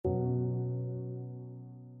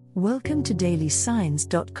Welcome to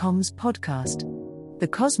dailysigns.com's podcast. The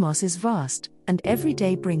cosmos is vast, and every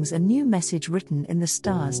day brings a new message written in the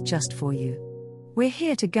stars just for you. We're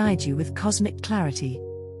here to guide you with cosmic clarity.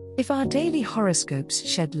 If our daily horoscopes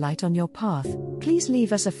shed light on your path, please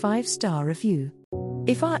leave us a 5-star review.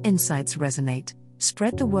 If our insights resonate,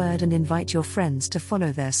 spread the word and invite your friends to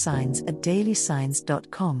follow their signs at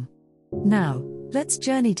dailysigns.com. Now, let's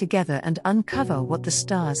journey together and uncover what the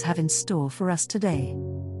stars have in store for us today.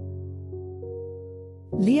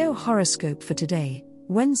 Leo horoscope for today,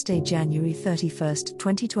 Wednesday, January 31st,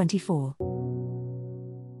 2024.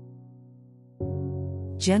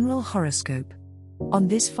 General horoscope. On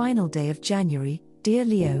this final day of January, dear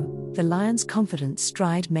Leo, the lion's confident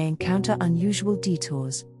stride may encounter unusual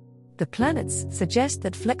detours. The planets suggest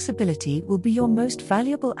that flexibility will be your most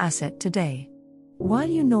valuable asset today. While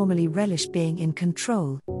you normally relish being in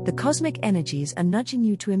control, the cosmic energies are nudging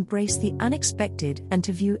you to embrace the unexpected and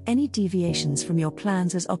to view any deviations from your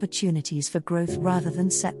plans as opportunities for growth rather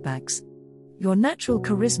than setbacks. Your natural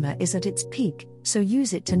charisma is at its peak, so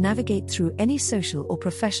use it to navigate through any social or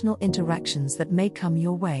professional interactions that may come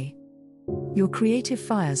your way. Your creative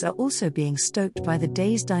fires are also being stoked by the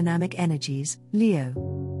day's dynamic energies,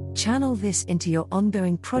 Leo. Channel this into your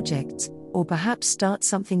ongoing projects, or perhaps start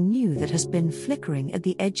something new that has been flickering at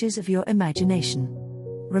the edges of your imagination.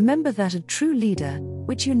 Remember that a true leader,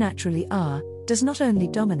 which you naturally are, does not only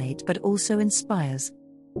dominate but also inspires.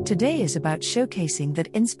 Today is about showcasing that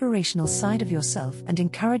inspirational side of yourself and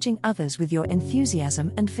encouraging others with your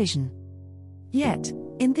enthusiasm and vision. Yet,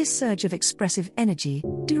 in this surge of expressive energy,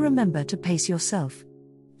 do remember to pace yourself.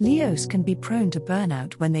 Leos can be prone to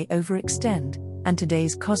burnout when they overextend, and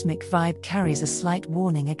today's cosmic vibe carries a slight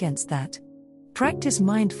warning against that. Practice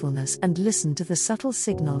mindfulness and listen to the subtle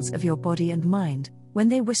signals of your body and mind. When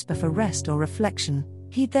they whisper for rest or reflection,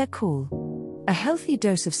 heed their call. A healthy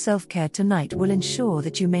dose of self-care tonight will ensure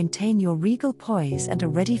that you maintain your regal poise and are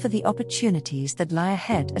ready for the opportunities that lie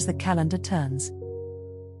ahead as the calendar turns.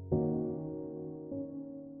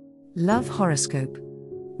 Love horoscope.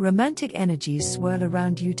 Romantic energies swirl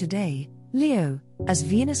around you today, Leo, as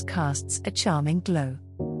Venus casts a charming glow.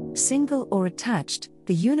 Single or attached,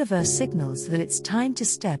 the universe signals that it's time to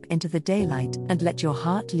step into the daylight and let your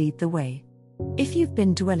heart lead the way. If you've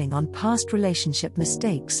been dwelling on past relationship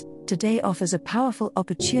mistakes, today offers a powerful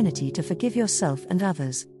opportunity to forgive yourself and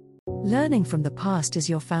others. Learning from the past is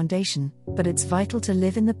your foundation, but it's vital to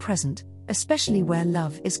live in the present, especially where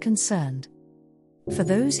love is concerned. For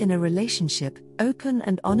those in a relationship, open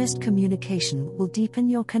and honest communication will deepen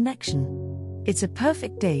your connection. It's a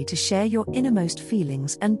perfect day to share your innermost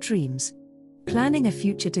feelings and dreams. Planning a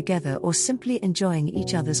future together or simply enjoying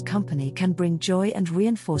each other's company can bring joy and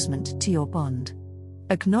reinforcement to your bond.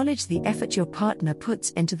 Acknowledge the effort your partner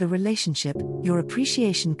puts into the relationship. Your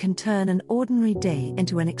appreciation can turn an ordinary day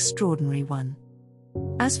into an extraordinary one.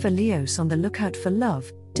 As for Leos on the lookout for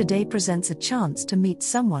love, today presents a chance to meet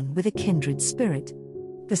someone with a kindred spirit.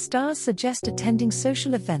 The stars suggest attending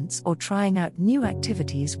social events or trying out new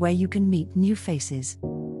activities where you can meet new faces.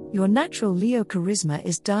 Your natural Leo charisma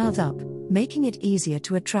is dialed up, making it easier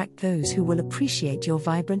to attract those who will appreciate your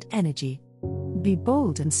vibrant energy. Be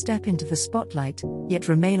bold and step into the spotlight, yet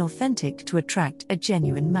remain authentic to attract a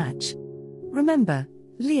genuine match. Remember,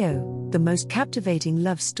 Leo, the most captivating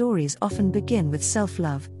love stories often begin with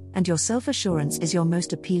self-love, and your self-assurance is your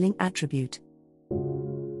most appealing attribute.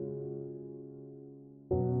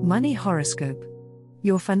 Money horoscope.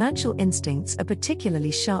 Your financial instincts are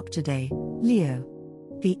particularly sharp today, Leo.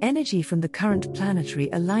 The energy from the current planetary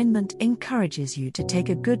alignment encourages you to take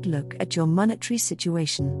a good look at your monetary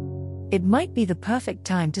situation. It might be the perfect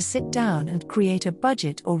time to sit down and create a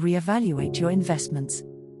budget or reevaluate your investments.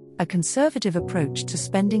 A conservative approach to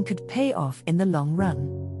spending could pay off in the long run.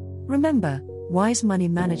 Remember, wise money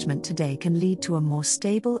management today can lead to a more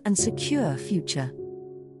stable and secure future.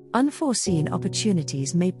 Unforeseen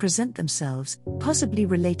opportunities may present themselves, possibly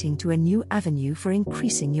relating to a new avenue for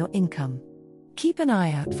increasing your income. Keep an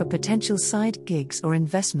eye out for potential side gigs or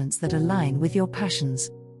investments that align with your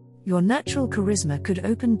passions. Your natural charisma could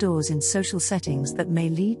open doors in social settings that may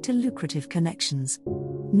lead to lucrative connections.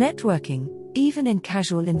 Networking, even in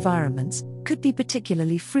casual environments, could be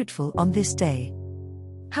particularly fruitful on this day.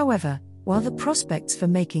 However, while the prospects for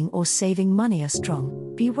making or saving money are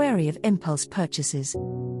strong, be wary of impulse purchases.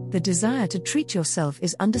 The desire to treat yourself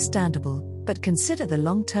is understandable, but consider the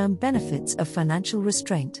long-term benefits of financial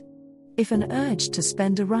restraint. If an urge to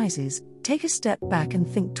spend arises, take a step back and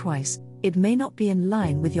think twice. It may not be in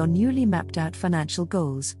line with your newly mapped out financial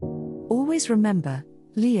goals. Always remember,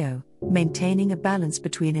 Leo, maintaining a balance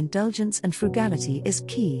between indulgence and frugality is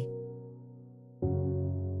key.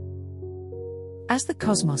 As the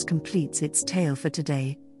cosmos completes its tale for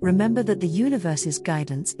today, remember that the universe's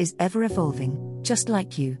guidance is ever evolving, just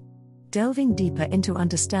like you. Delving deeper into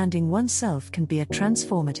understanding oneself can be a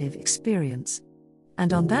transformative experience.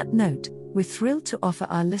 And on that note, we're thrilled to offer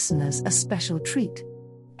our listeners a special treat.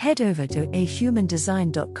 Head over to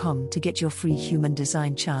ahumandesign.com to get your free human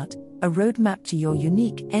design chart, a roadmap to your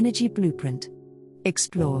unique energy blueprint.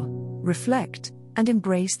 Explore, reflect, and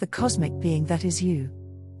embrace the cosmic being that is you.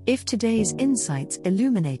 If today's insights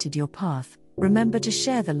illuminated your path, remember to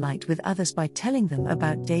share the light with others by telling them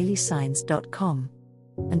about dailysigns.com.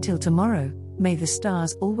 Until tomorrow, may the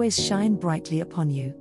stars always shine brightly upon you.